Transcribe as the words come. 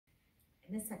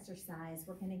In this exercise,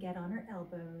 we're gonna get on our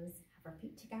elbows, have our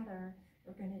feet together.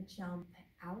 We're gonna jump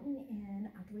out and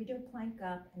in after we do a plank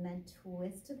up, and then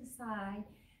twist to the side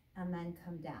and then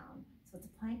come down. So it's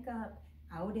a plank up,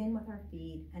 out in with our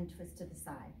feet, and twist to the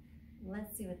side.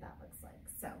 Let's see what that looks like.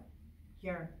 So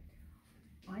you're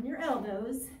on your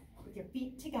elbows with your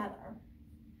feet together,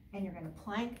 and you're gonna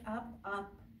plank up,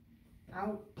 up,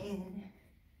 out, in,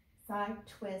 side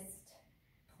twist,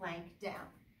 plank down.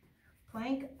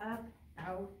 Plank up,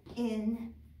 out,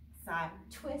 in, side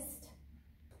twist,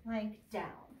 plank down.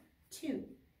 2,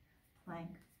 plank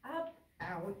up,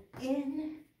 out,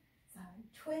 in, side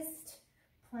twist,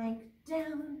 plank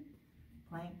down,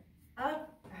 plank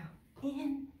up, out,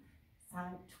 in,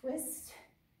 side twist,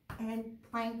 and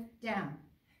plank down.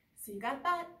 So you got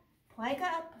that? Plank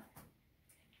up,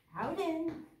 out,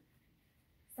 in,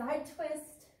 side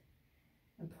twist,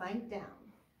 and plank down.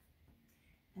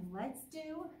 And let's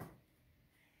do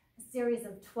a series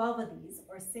of 12 of these,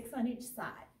 or 6 on each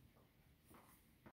side.